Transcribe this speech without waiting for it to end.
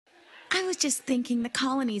I was just thinking the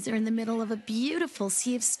colonies are in the middle of a beautiful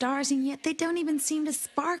sea of stars, and yet they don't even seem to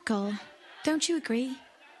sparkle. Don't you agree?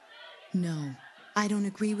 No, I don't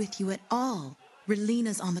agree with you at all.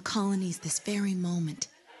 Relena's on the colonies this very moment.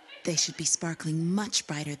 They should be sparkling much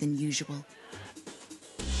brighter than usual.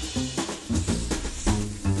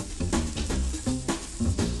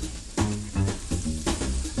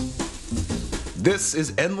 This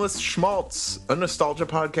is Endless Schmaltz, a nostalgia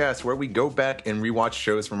podcast where we go back and rewatch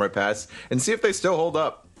shows from our past and see if they still hold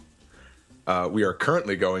up. We are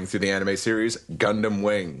currently going through the anime series Gundam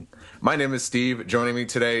Wing. My name is Steve. Joining me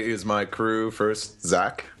today is my crew. First,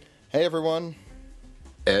 Zach. Hey, everyone.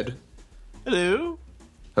 Ed. Hello.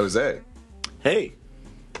 Jose. Hey.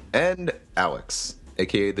 And Alex,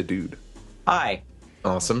 a.k.a. The Dude. Hi.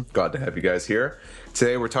 Awesome. Glad to have you guys here.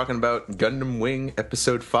 Today we're talking about Gundam Wing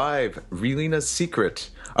Episode 5, Relena's Secret.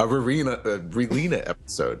 Relena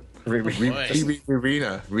episode.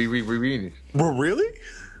 Relena. Really?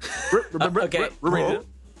 Okay.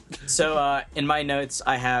 So, in my notes,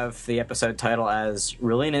 I have the episode title as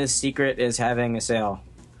Relena's Secret is Having a Sale.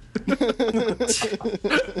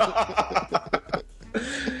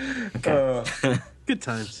 Good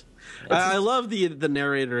times. I love the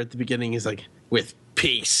narrator at the beginning. He's like, with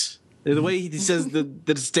peace. The way he says the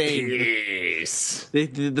disdain. Peace.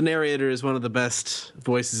 The narrator is one of the best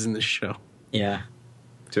voices in this show. Yeah.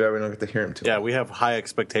 Too bad we don't get to hear him too. Yeah, we have high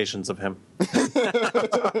expectations of him.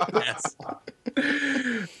 Yes.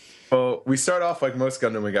 Well, we start off like most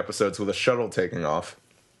Gundam Wing episodes with a shuttle taking off.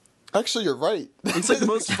 Actually, you're right. It's like the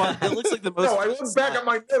most fun. It looks like the most. No, I look back at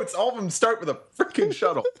my notes. All of them start with a freaking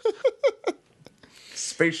shuttle.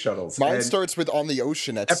 Space shuttles. Mine And starts with on the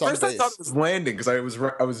ocean at some first I base. thought it was landing because I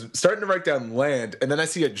was starting to write down land, and then I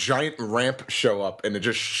see a giant ramp show up, and it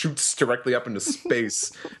just shoots directly up into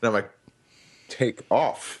space, and I'm like, take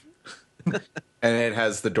off. And it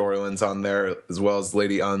has the Dorlins on there as well as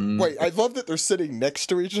Lady Un. Wait, I love that they're sitting next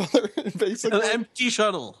to each other, basically. An empty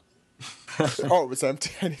shuttle. Oh, it was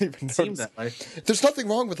empty. I didn't even Seemed notice. that way. There's nothing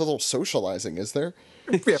wrong with a little socializing, is there?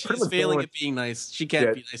 Yeah, She's failing at being nice. She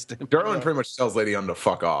can't be nice to him. Dorlin pretty much tells Lady Un to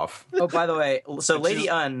fuck off. Oh, by the way, so Lady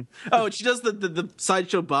Un... Oh, she does the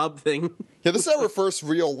Sideshow Bob thing. Yeah, this is our first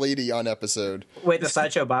real Lady on episode. Wait, the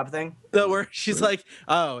Sideshow Bob thing? No, where she's like,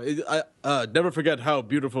 never forget how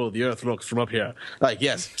beautiful the Earth looks from up here. Like,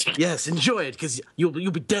 yes, enjoy it, because you'll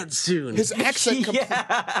be dead soon. His accent,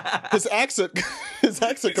 his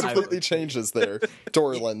accent completely changes there.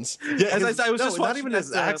 Dorlins. Yeah, As I was just not watching even that,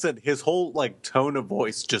 his accent. His whole tone of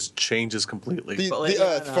voice just changes completely. The Lady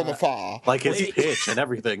Earth Un, from afar. Like his pitch and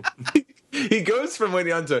everything. He goes from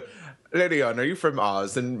Lady Un to, Lady Un, are you from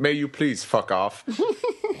Oz? And may you please fuck off.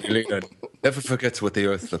 Lady Un never forgets what the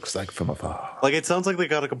Earth looks like from afar. Like it sounds like they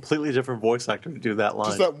got a completely different voice actor to do that line.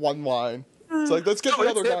 Just that one line. It's like, let's get the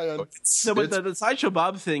other guy on. No, but the Sideshow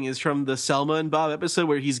Bob thing is from the Selma and Bob episode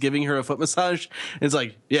where he's giving her a foot massage. And it's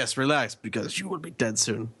like, yes, relax, because you will be dead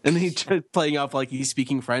soon. And then he's playing off like he's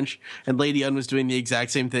speaking French. And Lady Un was doing the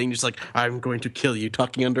exact same thing, just like, I'm going to kill you,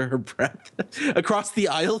 talking under her breath across the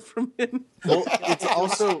aisle from him. Well, it's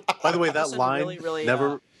also, by the way, that Also line, really,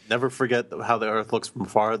 never forget how the Earth looks from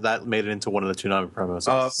afar. That made it into one of the Toonami promos.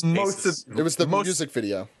 It was the music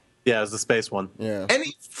video. Yeah, it was the space one. Yeah.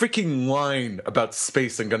 Any freaking line about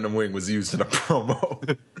space and Gundam Wing was used in a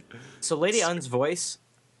promo. So Lady Un's voice,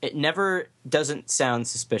 it never doesn't sound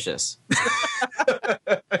suspicious.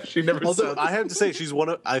 She never Although sounds... I have to say,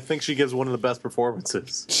 I think she gives one of the best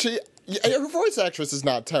performances. Her voice actress is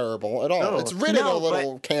not terrible at all. No. It's written a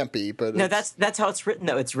little campy, but No, that's how it's written,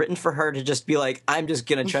 though. It's written for her to just be like, I'm just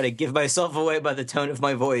going to try to give myself away by the tone of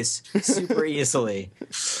my voice super easily.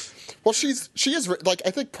 Well, she is like, I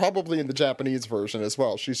think probably in the Japanese version as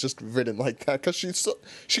well. She's just written like that because she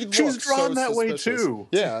was drawn that way too.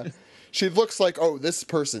 Yeah, she looks like, oh, this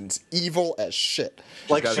person's evil as shit.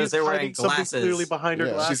 Like Because she's they're wearing hiding something glasses. clearly behind her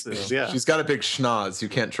Yeah. glasses. Yeah, She's got a big schnoz. You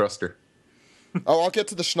can't trust her. Oh, I'll get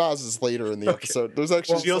to the schnozzes later in the episode. There's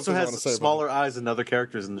actually she also something I has want to say smaller eyes than other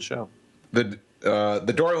characters in the show. The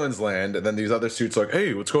Dorlins land, and then these other suits like,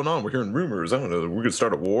 hey, what's going on? We're hearing rumors. I don't know. We're gonna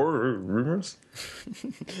start a war. Rumors?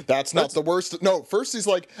 That's not the worst. No, first he's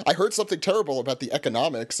like, I heard something terrible about the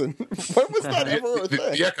economics, and when was that ever a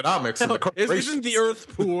thing? The economics and the corporation. Isn't the Earth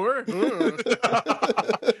poor?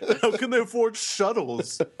 How can they afford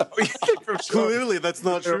shuttles? Clearly, that's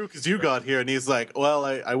not true because you got here, and he's like, well,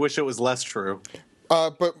 I wish it was less true.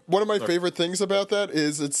 But one of my favorite things about that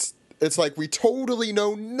is it's like we totally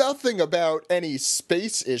know nothing about any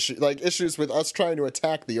space issue, like issues with us trying to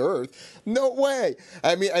attack the Earth. No way.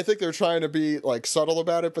 I mean, I think they're trying to be like subtle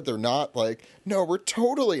about it, but they're not. Like, no, we're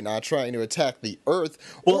totally not trying to attack the Earth.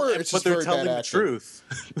 Well, or it's but just they're very telling bad the action.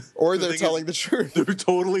 truth. Or The they're thing telling is, the truth. They're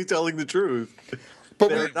totally telling the truth. But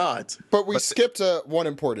They're not. But we skipped one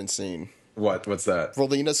important scene. What's that?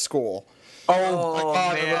 Relena's school. Oh, my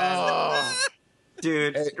God. man.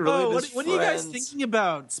 Dude, Oh, Relina's what are you guys friends. thinking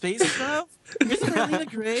about? Space stuff? Isn't Relena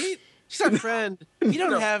great? She's our friend. You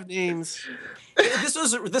don't have names. This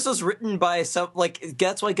was written by some, like,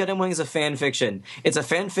 that's why Gundam Wing is a fan fiction. It's a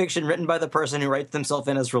fan fiction written by the person who writes themselves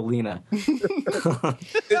in as Relena.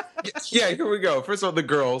 Yeah, here we go. First of all, the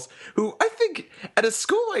girls, who I think at a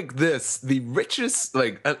school like this, the richest,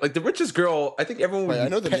 like the richest girl, I think everyone would. Wait, I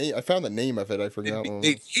know the name. I found the name of it. I forgot.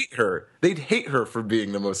 They'd hate her. They'd hate her for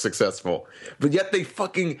being the most successful. But yet they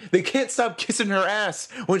can't stop kissing her ass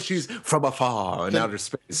when she's from afar in outer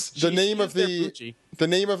space. The name of They're the Gucci. the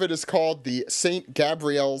name of it is called the St.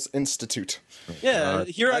 Gabriel's Institute. Yeah,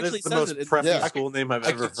 Hero That actually is the says most it. preppy Yeah. school name I've I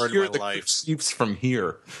ever can heard hear in my the life. seeps from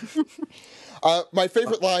here. My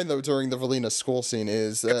favorite line though during the Relena school scene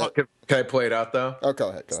is Can I play it out though? oh, go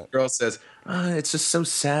ahead. The girl says, "It's just so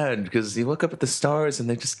sad because you look up at the stars and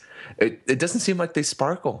it doesn't seem like they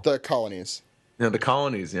sparkle. The colonies. You know, the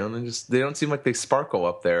colonies, you know, they don't seem like they sparkle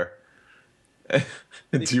up there."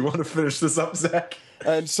 Do you want to finish this up, Zach?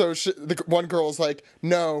 And so the one girl's like,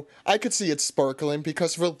 "No, I could see it sparkling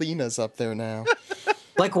because Relena's up there now."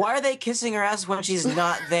 Like, why are they kissing her ass when she's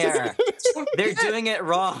not there? They're doing it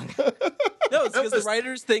wrong. No, it's because the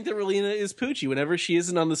writers think that Relena is Poochie. Whenever she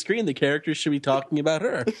isn't on the screen, the characters should be talking about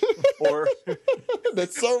her. Or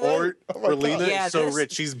That's so right. or Oh my Relena God. Yeah, is so this-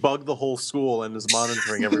 rich she's bugged the whole school and is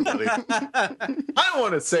monitoring everybody. I don't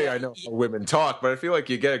want to say I know how women talk, but I feel like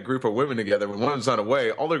you get a group of women together when one's on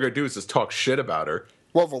away, all they're going to do is just talk shit about her.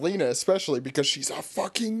 Well, Relena especially because she's a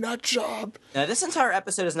fucking nut job. Now, this entire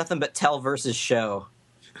episode is nothing but tell versus show.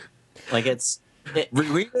 Like,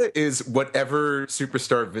 Relena is whatever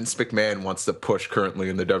superstar Vince McMahon wants to push currently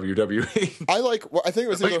in the WWE. I think it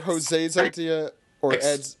was either Jose's idea or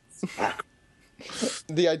Ed's.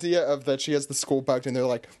 The idea of that she has the school bugged and they're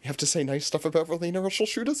like, we have to say nice stuff about Relena or she'll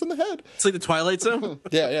shoot us in the head. It's like the Twilight Zone.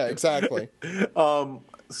 Yeah, exactly.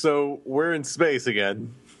 So we're in space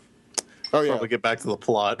again. Oh yeah. Probably get back to the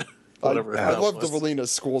plot. Whatever. I that love the was. Relena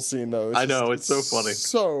school scene though. I know, it's so funny.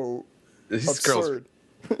 So These girls are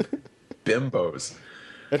absurd. bimbos.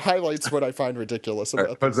 It highlights what I find ridiculous All about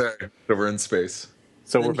right, what's that? So we're in space.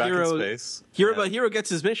 So And we're back Hero- in space. Hero gets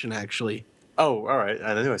his mission, actually. Oh, all right.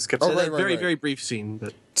 I knew I skipped Oh, it. right, That right, very, right. very brief scene.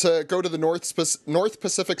 But to go to the North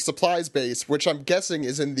Pacific Supplies Base, which I'm guessing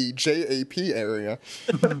is in the JAP area.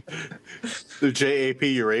 The JAP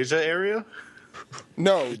Eurasia area?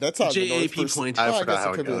 No, that's not the North JAP Pacific. point. I I forgot guess how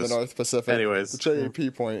it it could be goes. the North Pacific. Anyways. The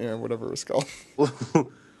JAP point, yeah, whatever it's called.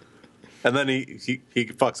 And then he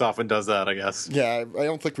fucks off and does that, I guess. Yeah, I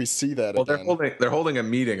don't think we see that Well, again. they're holding a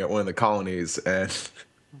meeting at one of the colonies, and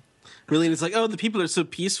Relena's like, oh, the people are so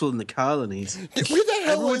peaceful in the colonies. Where the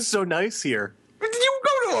hell Everyone's is... so nice here. you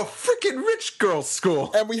go to a freaking rich girls'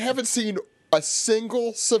 school. And we haven't seen a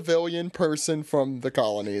single civilian person from the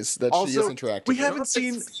colonies that she Also, has interacted we with. haven't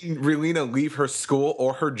seen Relena leave her school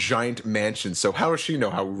or her giant mansion, so how does she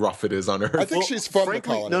know how rough it is on Earth? I think she's from the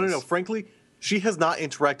frankly, colonies. No. Frankly, she has not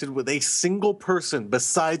interacted with a single person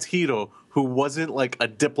besides Hiro who wasn't like a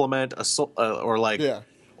diplomat, or like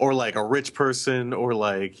a rich person, or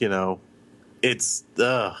like it's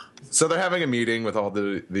So they're having a meeting with all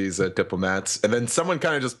these diplomats, and then someone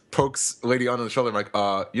kind of just pokes Lady on the shoulder, like,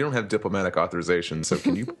 you don't have diplomatic authorization, so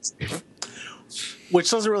can you...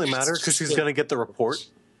 which doesn't really matter because she's gonna get the report.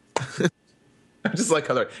 I just like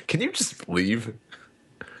how they're, can you just leave?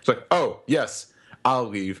 It's like, oh, yes, I'll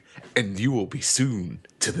leave, and you will be soon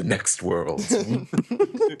to the next world.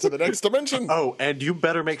 To the next dimension. Oh, and you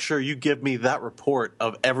better make sure you give me that report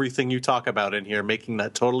of everything you talk about in here, making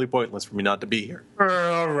that totally pointless for me not to be here.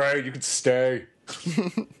 All right, you can stay.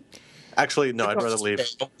 Actually, no, I'd rather leave.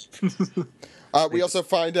 We also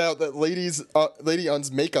find out that Lady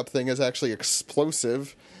Un's makeup thing is actually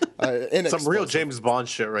explosive. Some real James Bond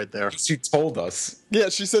shit right there. She told us. Yeah,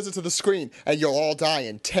 she says it to the screen, and you'll all die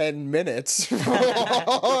in 10 minutes.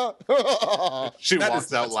 She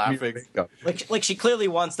walks out laughing. like she clearly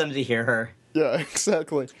wants them to hear her. Yeah,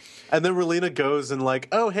 exactly. And then Relena goes and like,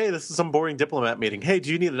 oh, hey, this is some boring diplomat meeting. Hey,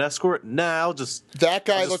 do you need an escort? Nah, I'll just... That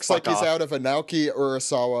guy I'll just looks like fuck he's off. out of a Naoki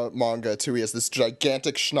Urasawa manga, too. He has this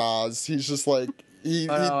gigantic schnoz. He's just like... he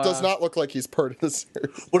does not look like he's part of the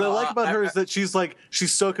series. What I like about her is that she's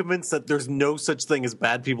so convinced that there's no such thing as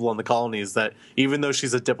bad people on the colonies that even though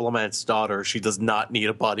she's a diplomat's daughter, she does not need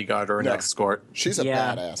a bodyguard or an escort. She's a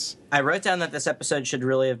badass. I wrote down that this episode should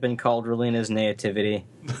really have been called Relena's Nativity.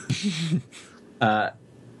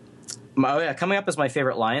 Coming up is my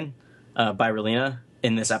favorite line by Relena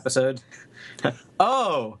in this episode.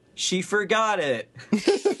 Oh, she forgot it.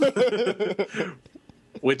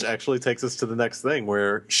 Which actually takes us to the next thing,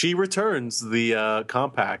 where she returns the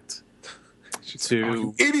compact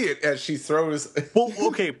to idiot as she throws. Well,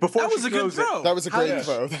 okay, before That was a good throw. That was a great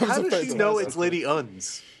throw. How does she know it's Lady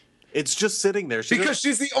Un's? It's just sitting there. Because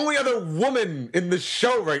she's the only other woman in the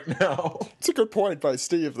show right now. It's a good point by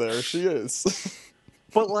Steve there. She is.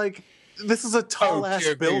 But, like, this is a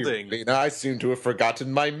tall-ass building. Lena, I seem to have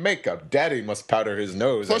forgotten my makeup. Daddy must powder his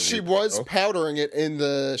nose. Plus, she was powdering it in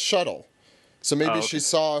the shuttle. So maybe she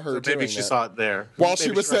saw her doing maybe she that. saw it there. While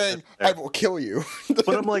she was saying, I will kill you.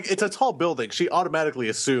 But I'm like, it's a tall building. She automatically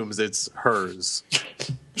assumes it's hers.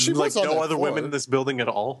 She like was on no that other floor. women in this building at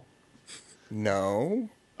all? No.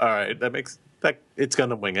 All right, it's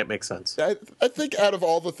Gundam Wing. It makes sense. I think out of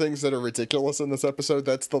all the things that are ridiculous in this episode,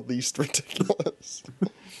 that's the least ridiculous.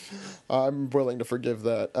 I'm willing to forgive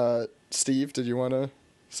that. Steve, did you want to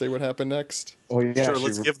say what happened next? Oh, yeah. Sure,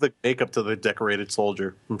 let's give the makeup to the decorated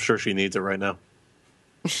soldier. I'm sure she needs it right now.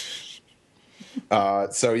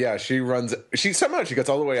 So yeah, she runs. She gets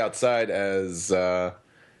all the way outside as Un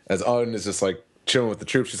is just like chilling with the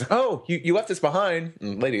troops. She's like, "Oh, you left us behind."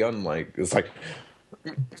 And Lady Un is like,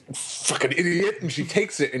 "Fucking idiot!" And she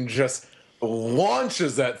takes it and just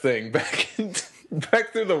launches that thing back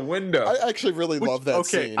through the window. I actually really love that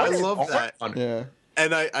scene. I love that. Yeah.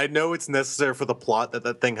 And I know it's necessary for the plot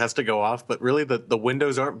that thing has to go off, but really the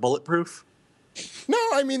windows aren't bulletproof. No,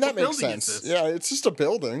 I mean, that What makes building is sense. this? Yeah, it's just a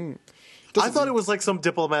building. I thought it was like some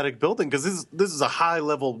diplomatic building because this is a high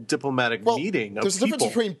level diplomatic meeting. There's a difference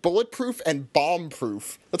between bulletproof and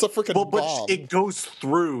bomb-proof. That's a freaking but bomb. it goes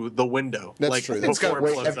through the window. That's like, true. It's got before it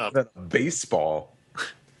way blows up. than a baseball.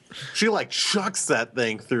 She like chucks that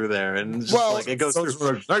thing through there, and just Well, like it goes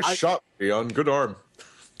through. Nice shot, Leon. Good arm.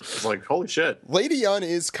 It's like holy shit. Lady Un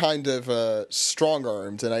is kind of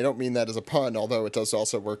strong-armed, and I don't mean that as a pun, although it does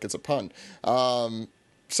also work as a pun.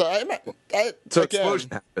 So explosion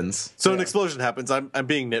happens. So an explosion happens. I'm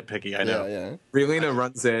being nitpicky. I know. Yeah. Relena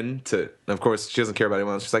runs in to, and of course, she doesn't care about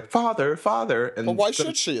anyone else. She's like, "Father, father." And Well, why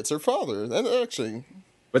should she? It's her father. And actually,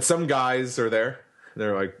 But some guys are there.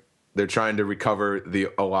 They're trying to recover the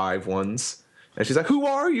alive ones, and she's like, "Who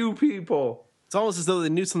are you people?" It's almost as though they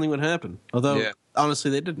knew something would happen. Although, honestly,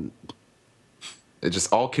 they didn't. It's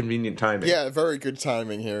just all convenient timing. yeah, very good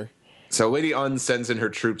timing here. So Lady Un sends in her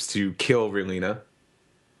troops to kill Relena,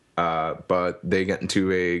 but they get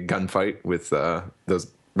into a gunfight with those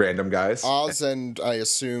random guys. Oz and, I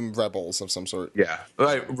assume, rebels of some sort. Yeah,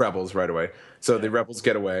 rebels right away. So the rebels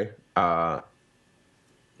get away, and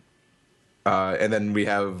then we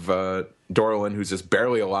have Dorlin, who's just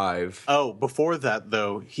barely alive. Oh, before that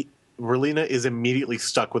though, Relena is immediately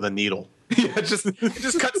stuck with a needle. Yeah, it just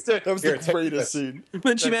cuts to. That was the greatest scene.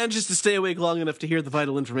 When she manages to stay awake long enough to hear the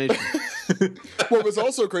vital information. What was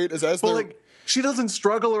also great is as Well, they're... like she doesn't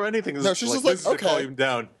struggle or anything. No, she's just like, this is to calm okay. him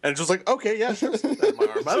down, and it's just like, okay, yeah, sure, stick that in my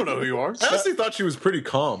arm. I don't know who you are. I honestly thought she was pretty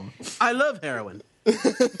calm. I love heroin. My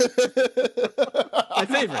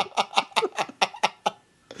favorite.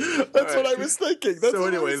 That's what I was thinking. That's So,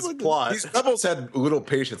 what I was anyways, thinking. plot. These rebels had little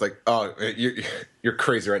patience. Like, "Oh, you're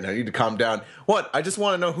crazy right now. You need to calm down." What? I just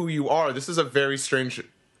want to know who you are. This is a very strange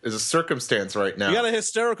circumstance right now. You got a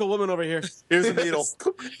hysterical woman over here. Here's a needle.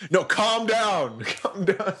 No, calm down. Calm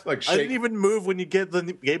down. Like, I didn't even move when you gave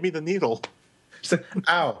me the needle. She's like,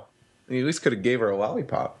 "Ow." You at least could have gave her a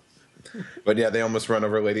lollipop. But yeah, they almost run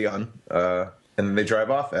over Lady Un, and then they drive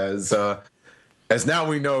off. As now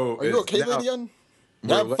we know. Are you okay, Lady Un?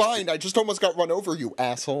 I'm We're- fine. I just almost got run over, you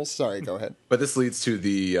assholes. Sorry, go ahead. But this leads to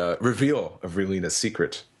the reveal of Relena's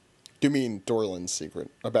secret. Do you mean Dorlin's secret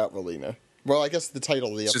about Relena? Well, I guess the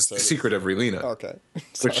title of the It's just episode. the secret of Relena, Okay.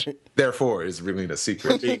 which Sorry. therefore is Relena's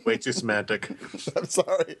secret. Being way too semantic. I'm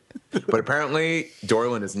sorry. But apparently,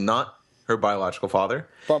 Dorlin is not her biological father.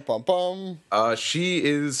 Bum, bum, bum. She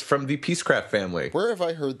is from the Peacecraft family. Where have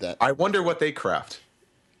I heard that? I wonder what they craft.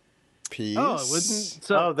 Peace. Oh, it wouldn't.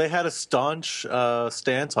 So, Oh, they had a staunch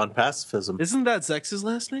stance on pacifism. isn't that Zex's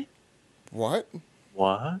last name? What?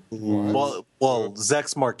 What? Well,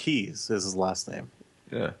 Zex Marquise is his last name.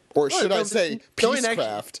 Yeah. Or should I no, say Noin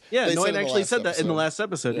Peacecraft? Yeah, They Noin in the actually last said that in the episode. last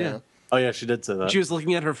episode. Yeah. Oh yeah, she did say that. She was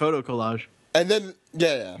looking at her photo collage. And then,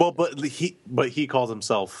 yeah. Well, but he calls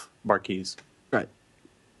himself Marquise. Right.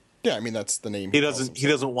 Yeah, I mean that's the name. He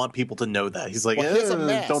doesn't want people to know that. He's like, Well, he has a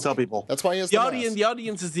mask. don't tell people. That's why he has The the audience, mask. the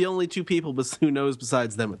audience is the only two people who knows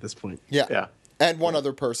besides them at this point. Yeah. And one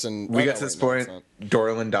other person. We get to this point,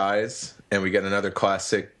 Dorlin dies, and we get another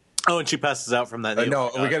classic. Oh, and she passes out from that.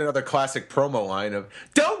 No, we get another classic promo line of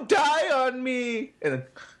 "Don't die on me," and then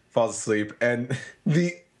falls asleep. And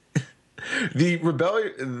the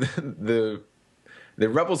rebellion, the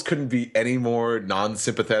rebels couldn't be any more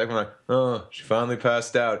non-sympathetic. I'm like, oh, she finally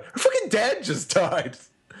passed out. Her freaking dad just died.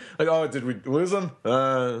 Like, oh, did we lose him?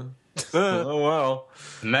 Oh well.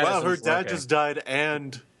 Wow, her dad just died,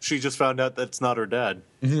 and she just found out that's not her dad.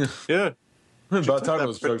 Yeah. About time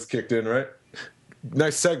those drugs kicked in, right?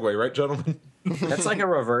 Nice segue, right, gentlemen? That's like a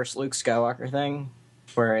reverse Luke Skywalker thing,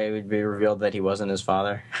 where it would be revealed that he wasn't his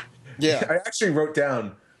father. Yeah. I actually wrote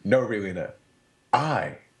down, no, Relena,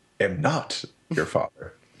 I am not your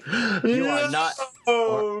father. You are not,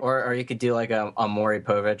 or you could do like a Maury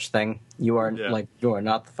Povich thing. You are you are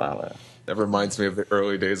not the father. That reminds me of the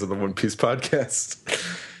early days of the One Piece podcast.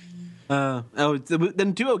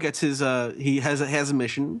 Then Duo gets his. He has a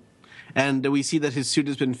mission, and we see that his suit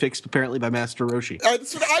has been fixed apparently by Master Roshi.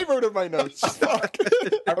 That's what I wrote in my notes. Fuck.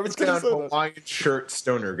 I was going to Hawaiian shirt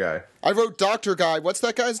stoner guy. I wrote Doctor Guy. What's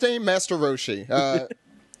that guy's name? Master Roshi.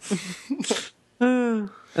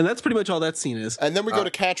 And that's pretty much all that scene is. And then we go to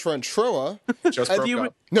catch friend Troa. Just broke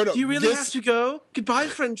up. No, do you really have to go? Goodbye,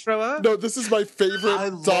 friend Troa. No, this is my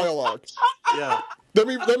favorite dialogue. Yeah. Let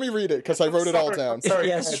me read it because I wrote it all down.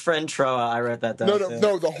 Yes, friend Troa. I wrote that down.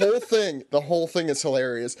 No. The whole thing is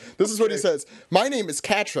hilarious. This is what he says. My name is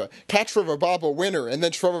Katra Vababa Winner. And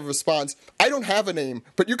then Troa responds, I don't have a name,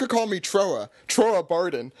 but you could call me Troa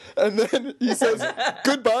Barden. And then he says,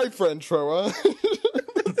 goodbye, friend Troa.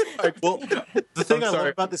 Well, the thing I love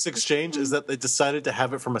about this exchange is that they decided to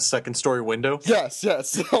have it from a second-story window. Yes.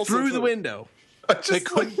 Through the window. They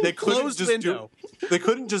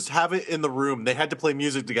couldn't just have it in the room. They had to play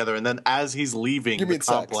music together, and then as he's leaving the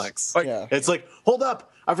complex, it's like, hold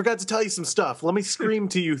up, I forgot to tell you some stuff. Let me scream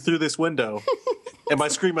to you through this window. And by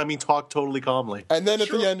scream, I mean talk totally calmly. And then at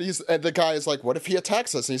the end, the guy is like, what if he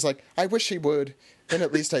attacks us? And he's like, I wish he would. Then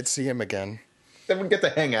at least I'd see him again. Then we get to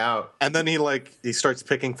hang out. And then he starts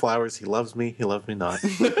picking flowers. He loves me not.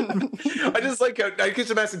 I just I could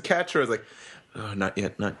just imagine Catcher. I was like, oh, not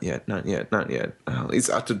yet. Oh, he's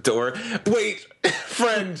out the door. Wait,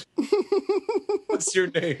 friend. What's your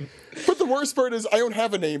name? But the worst part is I don't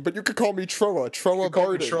have a name, but you could call me Troa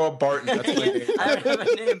Barton. Troa Barton. That's my name. I don't have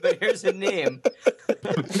a name, but here's a name.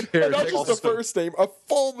 And not just a first name, a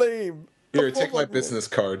full name. Here, take my business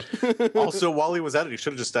card. Also, while he was at it, he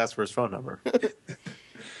should have just asked for his phone number.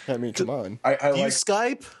 I mean, come on. Do you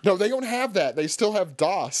Skype? No, they don't have that. They still have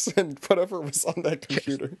DOS and whatever was on that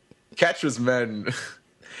computer. Catcher's men.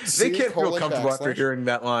 They can't feel comfortable after hearing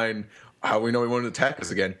that line. How we know he won't attack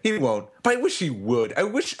us again? He won't. But I wish he would. I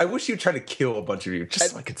wish he'd try to kill a bunch of you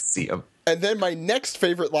just so I could see him. And then my next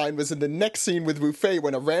favorite line was in the next scene with Wu Fei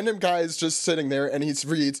when a random guy is just sitting there and he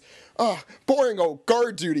reads, "Oh, boring old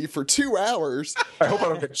guard duty for 2 hours." I hope I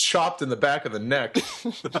don't get chopped in the back of the neck.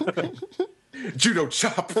 Judo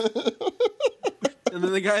chop. And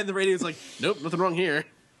then the guy in the radio is like, nope, nothing wrong here.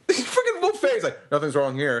 Freaking Wu Fei's like, nothing's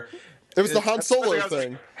wrong here. It was the Han Solo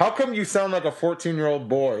thing. How come you sound like a 14-year-old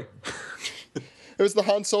boy? It was the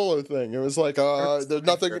Han Solo thing. It was like, there's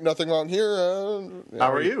nothing wrong here.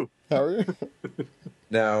 How are you?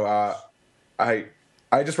 Now, I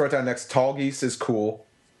just wrote down next, Tall Geese is cool.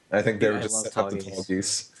 I think they were just setting up the Tall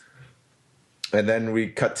Geese. And then we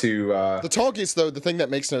cut to... the Tall Geese, though, the thing that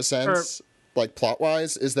makes no sense... like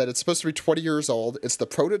plot-wise, is that it's supposed to be 20 years old. It's the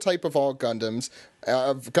prototype of all Gundams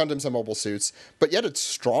and mobile suits, but yet it's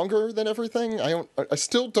stronger than everything. I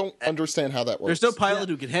still don't understand how that works. There's no pilot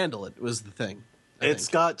who can handle it, was the thing. It's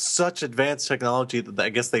got such advanced technology that I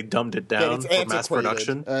guess they dumbed it down for mass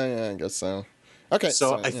production. Yeah, I guess so. Okay,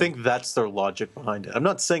 so I think that's their logic behind it. I'm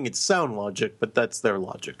not saying it's sound logic, but that's their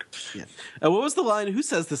logic. Yeah. What was the line? Who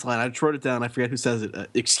says this line? I just wrote it down. I forget who says it.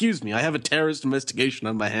 Excuse me, I have a terrorist investigation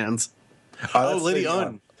on my hands. Lady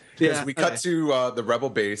Un. Yes, we cut to the rebel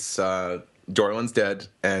base. Dorlin's dead,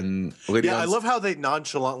 and Lady Un's... I love how they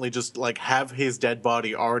nonchalantly just have his dead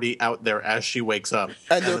body already out there as she wakes up,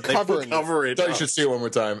 and they're covering it. You should see it one more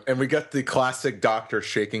time. And we get the classic doctor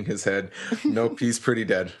shaking his head. Nope, he's pretty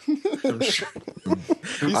dead. He's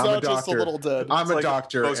not just a little dead. I'm a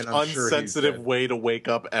doctor, most and I'm sure he's unsensitive dead. way to wake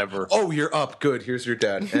up ever. Oh, you're up. Good. Here's your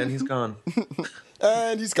dad, and he's gone.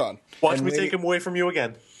 And he's gone. Watch me take him away from you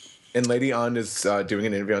again. And Lady Un is doing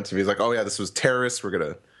an interview on TV. He's like, "Oh yeah, this was terrorists. We're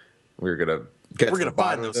gonna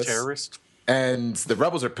buy those terrorists." And the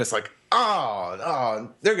rebels are pissed, like,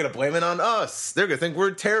 they're going to blame it on us. They're going to think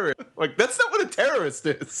we're terrorists. Like, that's not what a terrorist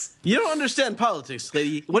is. You don't understand politics,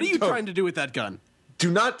 lady. What are you trying to do with that gun?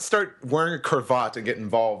 Do not start wearing a cravat and get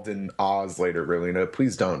involved in Oz later, Relena.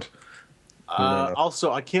 Please don't.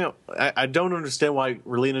 Also, I don't understand why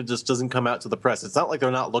Relena just doesn't come out to the press. It's not like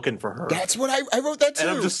they're not looking for her. That's what I wrote that too.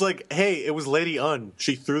 And I'm just like, hey, it was Lady Un.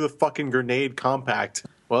 She threw the fucking grenade compact.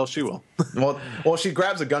 Well, she will. well, she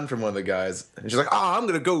grabs a gun from one of the guys, and she's like, I'm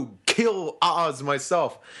going to go kill Oz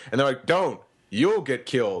myself. And they're like, don't. You'll get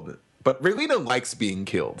killed. But Relena likes being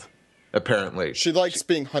killed, apparently. She likes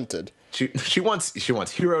being hunted. She wants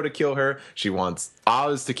Hero to kill her. She wants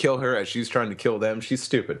Oz to kill her as she's trying to kill them. She's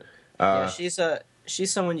stupid.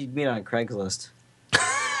 She's someone you'd meet on Craigslist.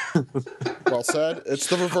 Well said. It's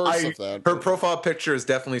the reverse of that. Her profile picture is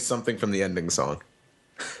definitely something from the ending song.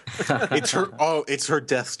 It's her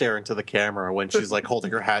death stare into the camera when she's like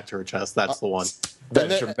holding her hat to her chest. That's the one.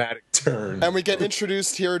 That dramatic turn. And we get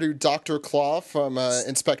introduced here to Dr. Claw from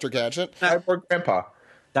Inspector Gadget. Cyborg Grandpa.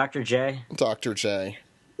 Dr. J. Dr. J.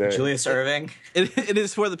 Julius Irving. It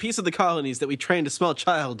is for the peace of the colonies that we trained a small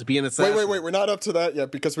child to be an assassin. Wait, we're not up to that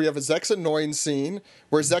yet because we have a Zex annoying scene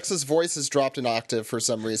where Zex's voice is dropped an octave for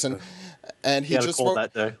some reason. And he just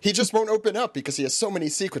won't open up because he has so many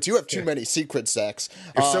secrets. You have too many secrets, Zex.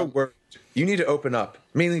 You're so worried. You need to open up,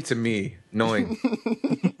 mainly to me, knowing.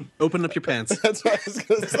 Open up your pants. That's what I was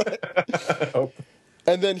going to say.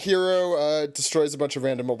 And then Hero destroys a bunch of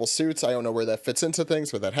random mobile suits. I don't know where that fits into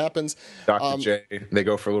things, where that happens. Dr. J, they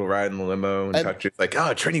go for a little ride in the limo, and Dr. J's like,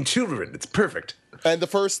 training children, it's perfect. And the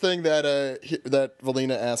first thing that that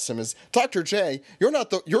Relena asks him is, Dr. J, you're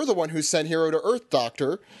the one who sent Hero to Earth,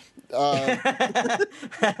 Doctor.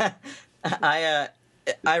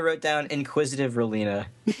 I wrote down inquisitive Relena.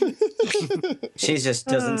 She just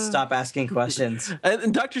doesn't stop asking questions.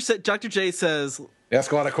 And Dr. J says, "You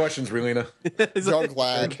ask a lot of questions, Relena." He's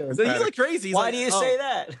glad. He's like crazy. He's Why like, do you say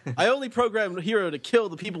that? I only programmed Hero to kill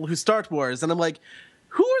the people who start wars. And I'm like,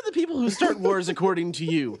 who are the people who start wars according to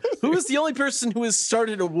you? Who is the only person who has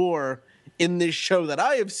started a war in this show that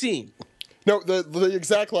I have seen? No, the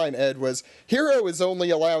exact line, Ed, was, Hero is only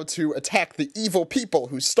allowed to attack the evil people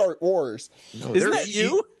who start wars. No, isn't that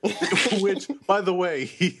you? Which, by the way,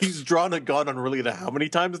 he's drawn a gun on Relena how many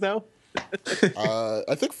times now?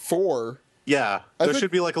 I think 4. Yeah, there should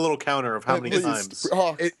be like a little counter of how many times.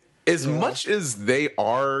 As much as they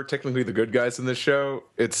are technically the good guys in this show,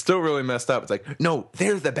 it's still really messed up. It's like, no,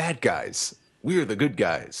 they're the bad guys. We're the good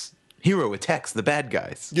guys. Hero attacks the bad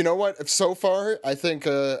guys. You know what? So far, I think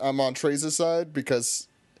I'm on Trace's side because,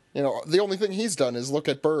 the only thing he's done is look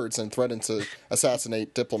at birds and threaten to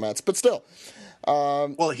assassinate diplomats. But still.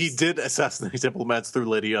 Well, he did assassinate diplomats through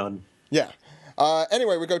Lydion. Yeah.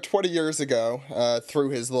 Anyway, we go 20 years ago through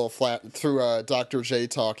his little through Dr. J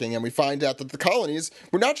talking, and we find out that the colonies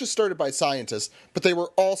were not just started by scientists, but they were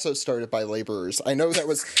also started by laborers. I know that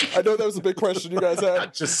was a big question you guys had.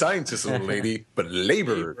 Not just scientists, little lady, but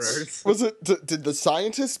laborers. Was it? Did the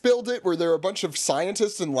scientists build it? Were there a bunch of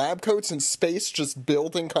scientists in lab coats in space just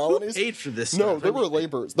building colonies? Who paid for this? No, there were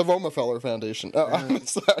laborers. The Romefeller Foundation.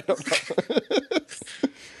 Honestly, I don't know.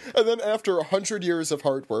 And then after 100 years of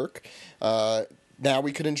hard work, now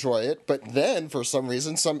we could enjoy it. But then, for some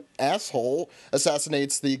reason, some asshole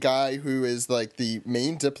assassinates the guy who is like the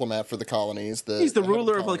main diplomat for the colonies. He's the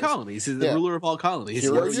ruler of all colonies. He's the ruler of all colonies.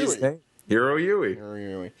 Hero Yui. Hero Yui. Hero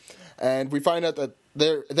Yui. And we find out that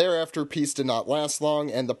thereafter peace did not last long,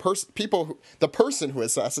 and the person who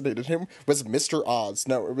assassinated him was Mr. Oz.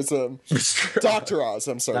 No, it was Dr. Oz.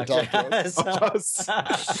 I'm sorry, Dr. Oz.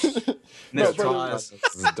 Mr. Oz.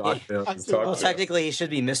 Well, technically, he should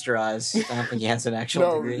be Mr. Oz. I don't think he has an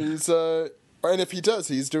actual degree. He's and if he does,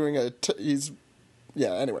 he's doing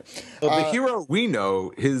anyway. Well, the hero we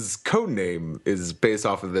know, his code name is based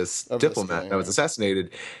off of this diplomat that was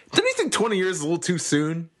assassinated. Don't you think 20 years is a little too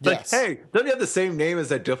soon? Yes. Like, hey, don't you have the same name as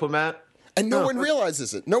that diplomat? And no one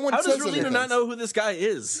realizes it. No one says anything. How does Relena not know who this guy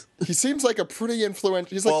is? He seems like a pretty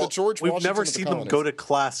influential... He's like the George Washington We've never seen them go to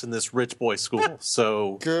class in this rich boy school,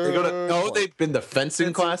 so... They've been to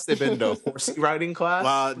fencing class. They've been to horsey riding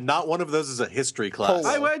class. Not one of those is a history class.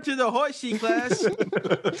 I went to the horsey class.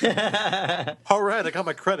 All right, I got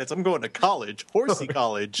my credits. I'm going to college. Horsey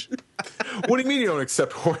college. What do you mean you don't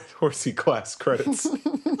accept horsey class credits?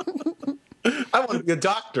 I want to be a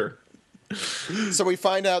doctor. So we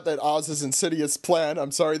find out that Oz's insidious plan,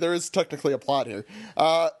 I'm sorry, there is technically a plot here,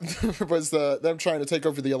 was them trying to take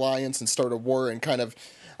over the Alliance and start a war and kind of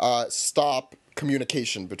stop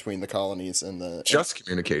communication between the colonies and the... Just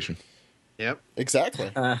communication. Yep.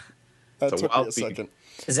 Exactly. That It's a took me wild a theme. second.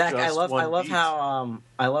 Zach, I Just love one beat.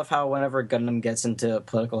 how whenever Gundam gets into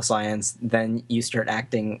political science, then you start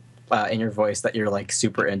acting in your voice that you're like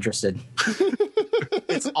super interested.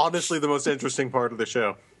 It's honestly the most interesting part of the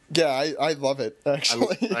show. Yeah, I love it,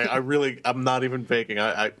 actually. I'm not even faking.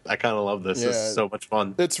 I kind of love this. This Yeah. is so much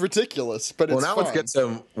fun. It's ridiculous, but Well, it's now fun. let's get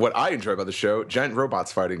to what I enjoy about the show: giant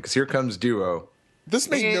robots fighting. Because here comes Duo. This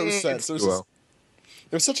made no sense. It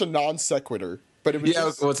was such a non sequitur, but it was Yeah,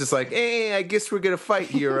 just... well, it's just like, hey, I guess we're gonna fight,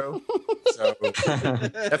 hero. So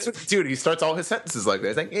that's what, dude. He starts all his sentences like that.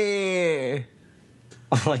 It's like, eh.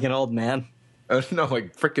 Like an old man. No,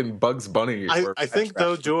 like freaking Bugs Bunny. I think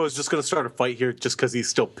though Duo is just going to start a fight here just because he's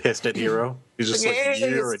still pissed at Hero. He's just like,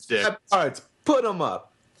 you're a dick. Parts, put him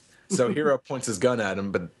up. So Hero points his gun at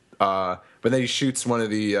him, but then he shoots one of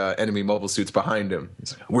the enemy mobile suits behind him.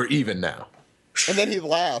 He's like, we're even now. And then he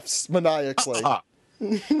laughs maniacally.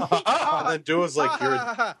 And then Duo's like,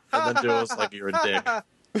 you're a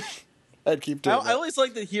dick. I'd keep doing I that. always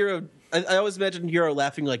like the Hero. I always imagine Hero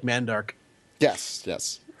laughing like Mandark. Yes.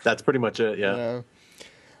 That's pretty much it. Yeah.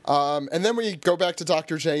 And then we go back to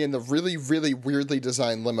Dr. J in the really, really weirdly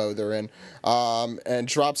designed limo they're in, and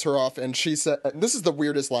drops her off. And she said, this is the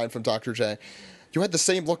weirdest line from Dr. J. You had the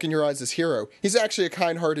same look in your eyes as Hero. He's actually a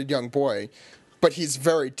kind-hearted young boy, but he's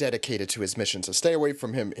very dedicated to his mission, so stay away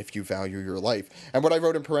from him if you value your life. And what I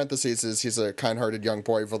wrote in parentheses is he's a kind-hearted young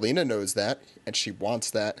boy. Relena knows that, and she wants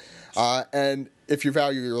that. And if you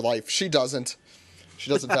value your life, she doesn't. She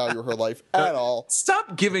doesn't value her life at all.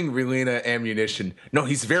 Stop giving Relena ammunition. No,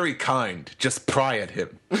 he's very kind. Just pry at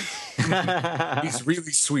him. He's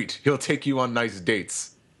really sweet. He'll take you on nice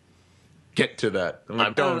dates. Get to that. I'm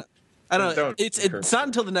like, don't. I don't know. Don't. It's not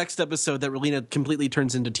until the next episode that Relena completely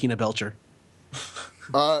turns into Tina Belcher.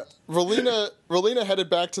 Relena headed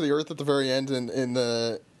back to the Earth at the very end in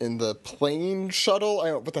the plane shuttle. I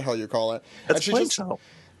don't know what the hell you call it. That's plane shuttle.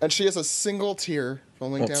 And she has a single tear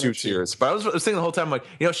rolling down Two her cheek. tears. But I was thinking the whole time, like,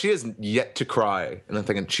 she hasn't yet to cry. And I'm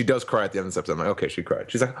thinking, she does cry at the end of this episode. I'm like, okay, she cried.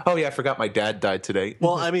 She's like, oh, yeah, I forgot my dad died today.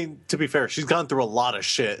 Well, I mean, to be fair, she's gone through a lot of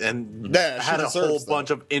shit and Yeah, she had a whole deserves that. bunch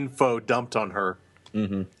of info dumped on her.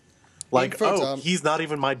 Mm-hmm. Like, Info oh, dump. he's not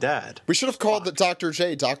even my dad. We should have called the Dr.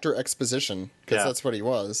 J Dr. Exposition, because Yeah. that's what he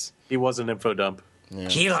was. He was an info dump.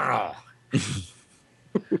 Hero.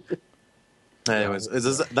 Anyways,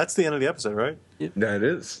 that's the end of the episode, right? That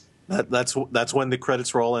is. That's when the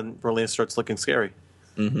credits roll and Relena starts looking scary.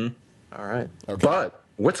 Mm-hmm. All right. Okay. But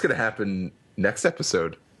what's going to happen next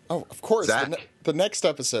episode? Oh, of course. Zach. The next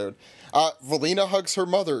episode. Relena hugs her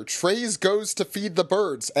mother. Trays goes to feed the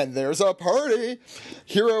birds, and there's a party.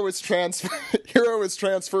 Hero is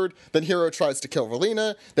transferred. Then Hero tries to kill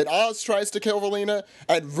Relena. Then Oz tries to kill Relena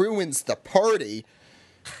and ruins the party.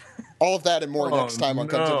 All of that and more next time on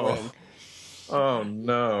Gundam Wing. Oh,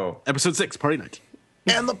 no. Episode 6, Party Night.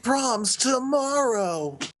 And the prom's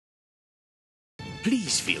tomorrow.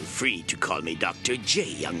 Please feel free to call me Dr. J,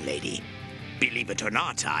 young lady. Believe it or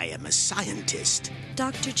not, I am a scientist.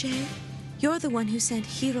 Dr. J, you're the one who sent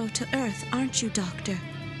Hero to Earth, aren't you, Doctor?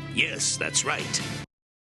 Yes, that's right.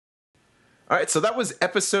 All right, so that was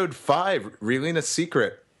episode 5, Relena's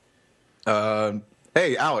Secret.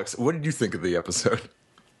 Hey, Alex, what did you think of the episode?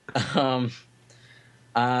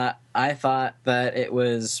 I thought that it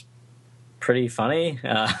was pretty funny.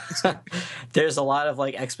 There's a lot of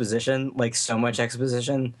like exposition, like so much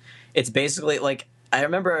exposition. It's basically like I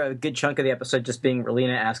remember a good chunk of the episode just being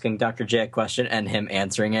Relena asking Dr. J a question and him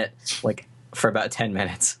answering it like for about 10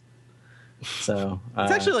 minutes. So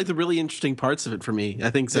It's actually like the really interesting parts of it for me. I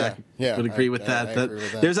think Zach Yeah, would agree with I that. agree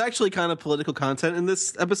with that. There's actually kind of political content in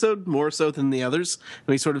this episode, more so than the others. And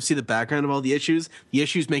we sort of see the background of all the issues. The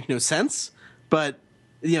issues make no sense, but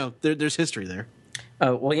there's history there.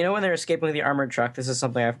 well, when they're escaping with the armored truck, this is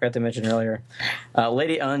something I forgot to mention earlier.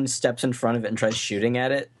 Lady Un steps in front of it and tries shooting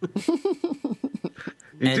at it.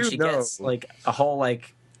 And she gets like a whole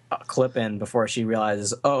clip in before she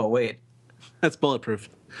realizes, oh wait, That's bulletproof.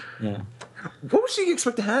 yeah. What would she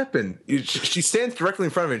expect to happen? She stands directly in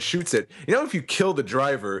front of it and shoots it. If you kill the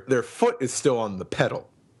driver, their foot is still on the pedal.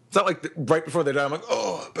 It's not like right before they die, I'm like,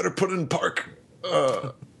 oh, I better put it in park.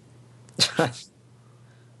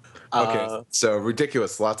 Okay, so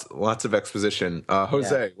ridiculous. Lots of exposition.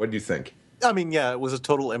 Jose, what do you think? I mean, yeah, it was a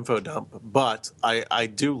total info dump, but I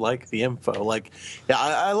do like the info.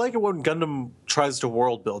 I like it when Gundam tries to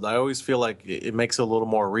world build. I always feel like it makes it a little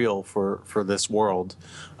more real for this world.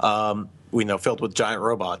 Filled with giant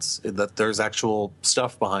robots, that there's actual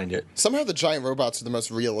stuff behind it. Somehow the giant robots are the most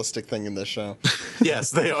realistic thing in this show.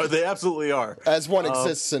 Yes, they are. They absolutely are. As one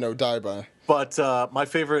exists in Odaiba. But my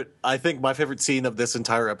favorite scene of this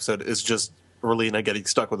entire episode is just Relena getting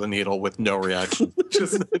stuck with a needle with no reaction.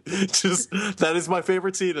 just that is my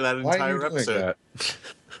favorite scene in that entire episode.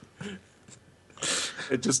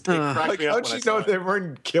 It just cracked me up. How'd she know they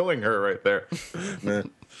weren't killing her right there?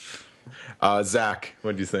 Zach,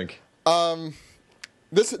 what do you think?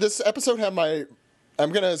 This episode had my,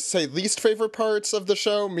 I'm going to say, least favorite parts of the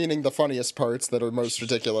show, meaning the funniest parts that are most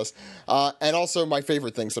ridiculous, and also my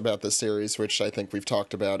favorite things about this series, which I think we've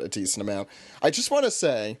talked about a decent amount. I just want to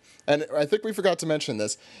say, and I think we forgot to mention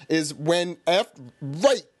this, is when,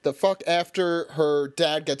 right the fuck after her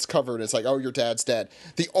dad gets covered, it's like, oh, your dad's dead.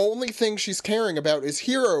 The only thing she's caring about is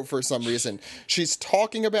Hero for some reason. She's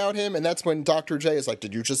talking about him, and that's when Dr. J is like,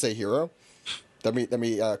 did you just say Hero? Let me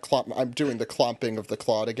clomp. I'm doing the clomping of the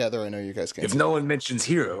claw together. I know you guys can't. If no one mentions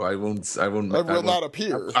Hero, I won't. I will not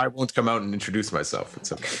appear. I won't come out and introduce myself.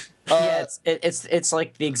 It's okay. Yeah, it's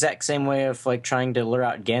like the exact same way of like trying to lure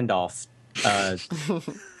out Gandalf,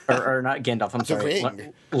 or not Gandalf. I'm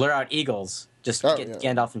sorry, lure out eagles. Just get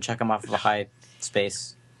Gandalf and chuck him off of a high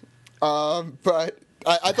space. But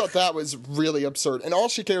I thought that was really absurd, and all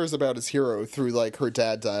she cares about is Hero through like her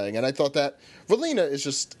dad dying, and I thought that Relena is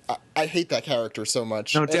just I hate that character so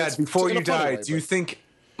much. No, Dad, before you die, do you think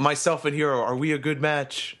myself and Hero, are we a good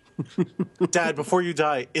match? Dad, before you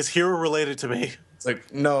die, is Hero related to me? It's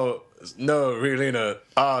like, no, Relena,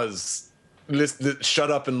 Oz, shut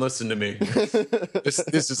up and listen to me.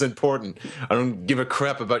 This is important. I don't give a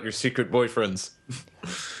crap about your secret boyfriends.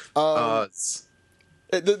 Oz.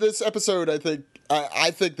 This episode, I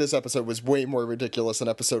think this episode was way more ridiculous than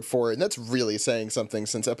episode 4, and that's really saying something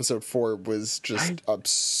since episode 4 was just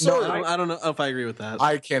absurd. No, I don't know if I agree with that.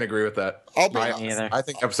 I can't agree with that. I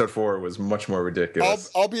think episode 4 was much more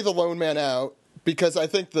ridiculous. I'll be the lone man out, because I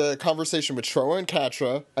think the conversation with Troa and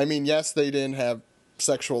Katra, I mean, yes, they didn't have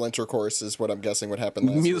sexual intercourse is what I'm guessing would happen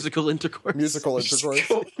last Musical week. intercourse. Musical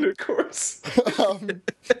intercourse. The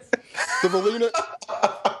Relena...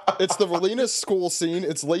 It's the Relena school scene.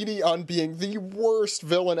 It's Lady on being the worst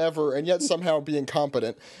villain ever, and yet somehow being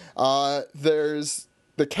competent. There's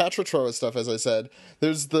the Katra Troa stuff, as I said.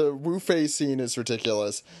 There's the Wu Fei scene is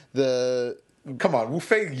ridiculous. Come on, Wu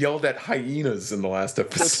Fei yelled at hyenas in the last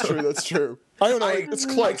episode. That's true. I don't know. It's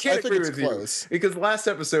close. I can't agree with close. You. Because last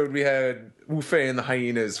episode we had Wu Fei and the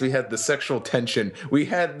hyenas. We had the sexual tension. We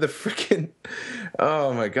had the freaking...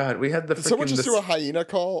 Oh my god. We had the freaking... Did someone just do a hyena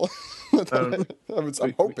call?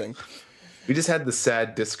 I'm hoping. We just had the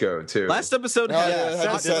sad disco, too. Last episode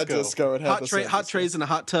had sad disco. It had hot trays in a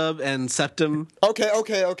hot tub and septum. Okay.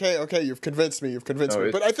 You've convinced me.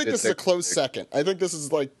 But I think this is a close second. I think this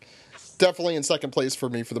is like definitely in second place for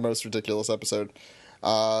me for the most ridiculous episode.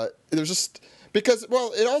 There's just because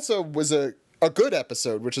it also was a good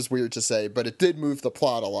episode, which is weird to say, but it did move the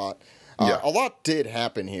plot a lot. A lot did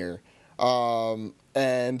happen here.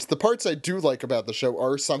 And the parts I do like about the show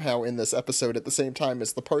are somehow in this episode at the same time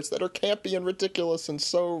as the parts that are campy and ridiculous and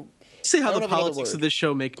so... See how the politics of this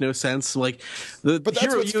show make no sense? Like, but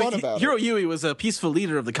that's what's fun about Hero Yui was a peaceful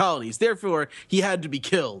leader of the colonies, therefore he had to be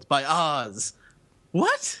killed by Oz.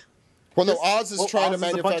 What? Well, no, Oz is trying to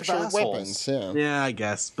manufacture weapons. Yeah, I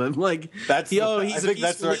guess, but like, he's a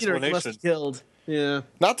peaceful leader. He must be killed. Yeah.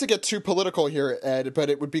 Not to get too political here, Ed, but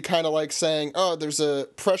it would be kind of like saying, oh, there's a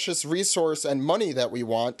precious resource and money that we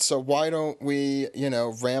want, so why don't we,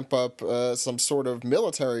 ramp up some sort of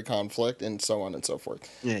military conflict and so on and so forth.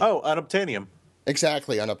 Yeah. Oh, unobtainium.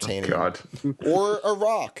 Exactly, unobtainium. God. Or a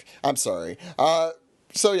rock. I'm sorry.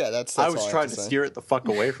 So yeah, that's I was trying to steer it the fuck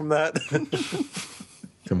away from that.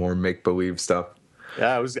 The more make-believe stuff.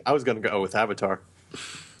 Yeah, I was going to go with Avatar.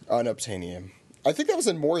 Unobtainium. I think that was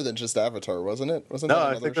in more than just Avatar, wasn't it?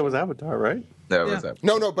 I think that was Avatar, right? That was Avatar.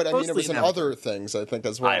 No, but I mean, it was in other things, I think,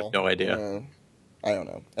 as well. I have no idea. I don't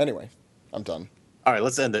know. Anyway, I'm done. All right,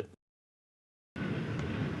 let's end it.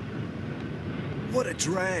 What a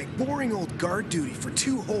drag. Boring old guard duty for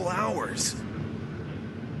 2 whole hours.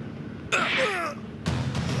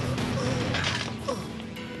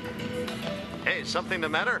 Hey, something the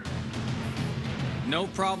matter? No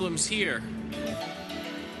problems here.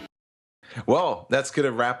 Well, that's going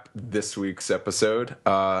to wrap this week's episode.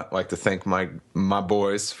 I'd like to thank my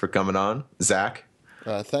boys for coming on. Zach.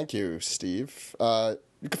 Thank you, Steve. You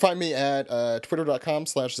can find me at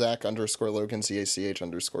twitter.com/Zach_Logan,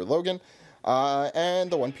 ZACH_Logan, and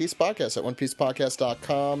the One Piece Podcast at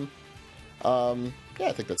OnePiecePodcast.com.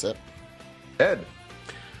 I think that's it. Ed.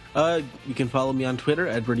 You can follow me on Twitter,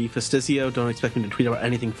 Edward E. Fastizio. Don't expect me to tweet about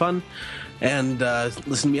anything fun. And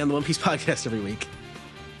listen to me on the One Piece Podcast every week.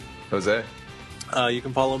 Jose? You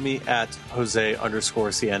can follow me at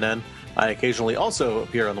Jose_CNN. I occasionally also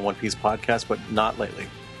appear on the One Piece Podcast, but not lately.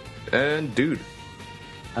 And Dude.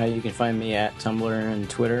 You can find me at Tumblr and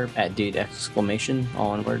Twitter at dude exclamation, all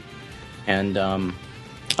one word. And on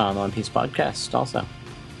One Piece Podcast also.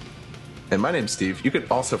 And my name's Steve. You can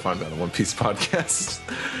also find me on the One Piece Podcast.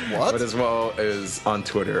 What? But as well as on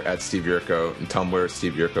Twitter at Steve Yurko and Tumblr,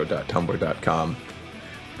 steveyurko.tumblr.com.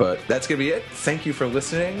 But that's going to be it. Thank you for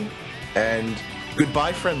listening. And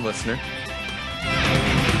goodbye, friend listener.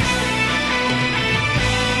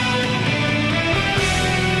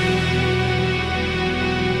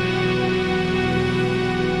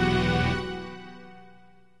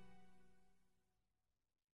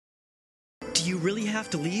 Do you really have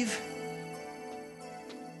to leave?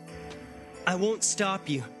 I won't stop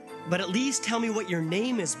you, but at least tell me what your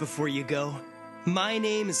name is before you go. My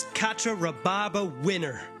name is Katra Rababa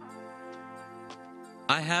Winner.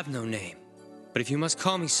 I have no name, but if you must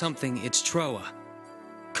call me something, it's Troa.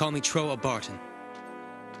 Call me Troa Barton.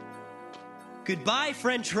 Goodbye,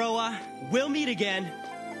 friend Troa. We'll meet again.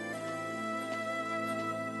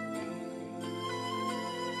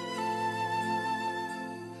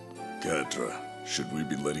 Katra, should we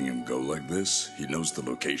be letting him go like this? He knows the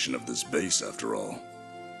location of this base, after all.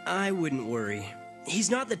 I wouldn't worry. He's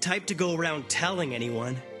not the type to go around telling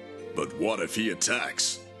anyone. But what if he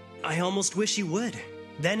attacks? I almost wish he would.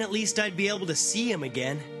 Then at least I'd be able to see him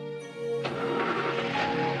again.